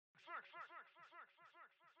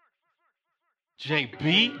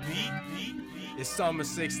JB? It's summer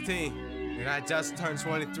 16, and I just turned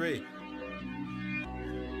 23.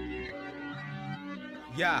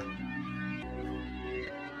 Yeah.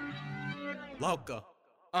 Loca.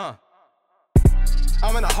 I'm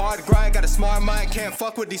in a hard grind, got a smart mind, can't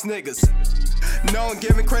fuck with these niggas. No one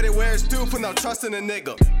giving credit where it's due, put no trust in a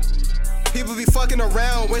nigga. People be fucking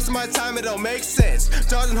around, wasting my time, it don't make sense.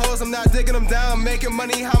 Charging hoes, I'm not digging them down, making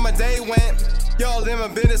money how my day went. Y'all in my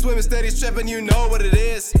business, women steady stripping, you know what it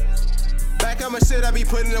is. Back on my shit, I be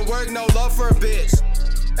putting in work, no love for a bitch.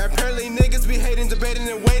 Apparently niggas be hating, debating,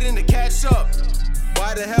 and waiting to catch up.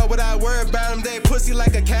 Why the hell would I worry about them? They pussy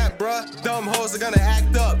like a cat, bruh. Dumb hoes are gonna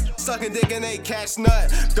act up, sucking dick and they catch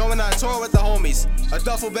nut. Going on tour with the homies, a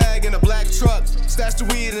duffel bag in a black truck. Stash the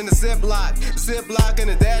weed in a ziplock in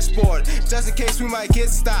the dashboard, just in case we might get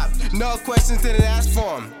stopped. No questions, didn't ask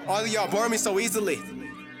for them. All of y'all bore me so easily.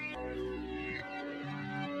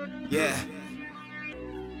 Yeah.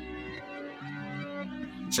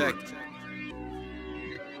 Check.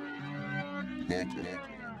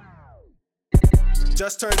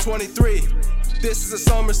 Just turned 23. This is a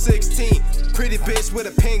summer 16. Pretty bitch with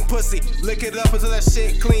a pink pussy. Lick it up until that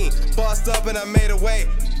shit clean. Bossed up and I made a way.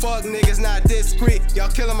 Fuck niggas not discreet. Y'all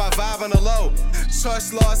killing my vibe on the low.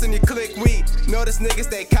 Trust lost and you click weak. Notice niggas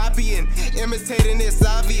they copying, imitating, it's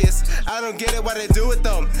obvious. I don't get it why they do it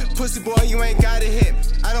though. Pussy boy, you ain't got it hit.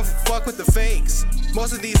 I don't fuck with the fakes.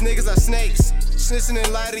 Most of these niggas are snakes, snitching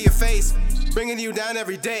and lie to your face, bringing you down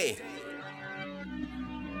every day.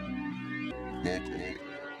 Check.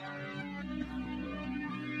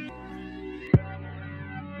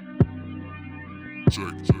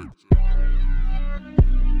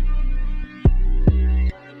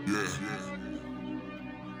 Yeah.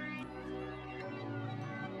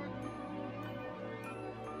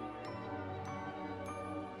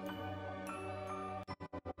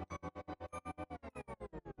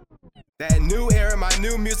 That new era, my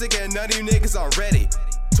new music, and none of you niggas are ready.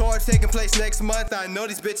 Tour taking place next month, I know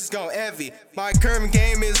these bitches gon' envy. My current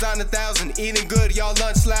game is on 1,000, eating good, y'all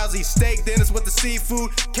lunch lousy. Steak dinners with the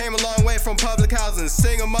seafood, came a long way from public housing.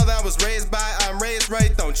 Single mother I was raised by, I'm raised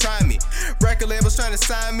right, don't try me. Record labels trying to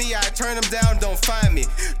sign me, I turn them down, don't find me.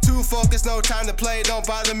 Too focused, no time to play, don't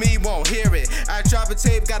bother me, won't hear it. I drop a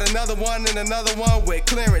tape, got another one and another one with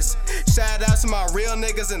clearance. Shout out to my real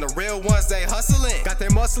niggas and the real ones, they hustling. Got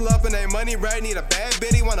their muscle up and their money right, need a bad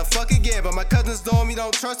bitty, wanna fuck again. But my cousins told me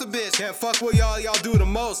don't trust a bitch, can't fuck with y'all do the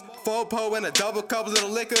most. Fopo and a double cup, little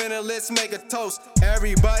liquor in it, let's make a toast.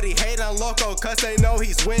 Everybody hate on Loco cause they know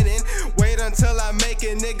he's winning. Wait until I make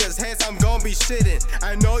it niggas heads, I'm gon' be shitting.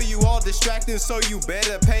 I know you all distracting, so you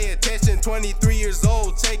better pay attention. 23 years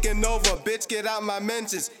old, taking over, bitch, get out my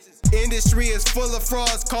mentions. Industry is full of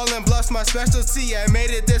frauds, calling bluffs my specialty. I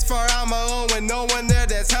made it this far on my own with no one there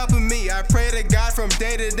that's helping me. I pray to God from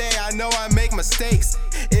day to day, I know I make mistakes.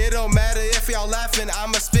 It don't matter if y'all laughing,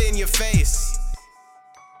 I'ma spit in your face.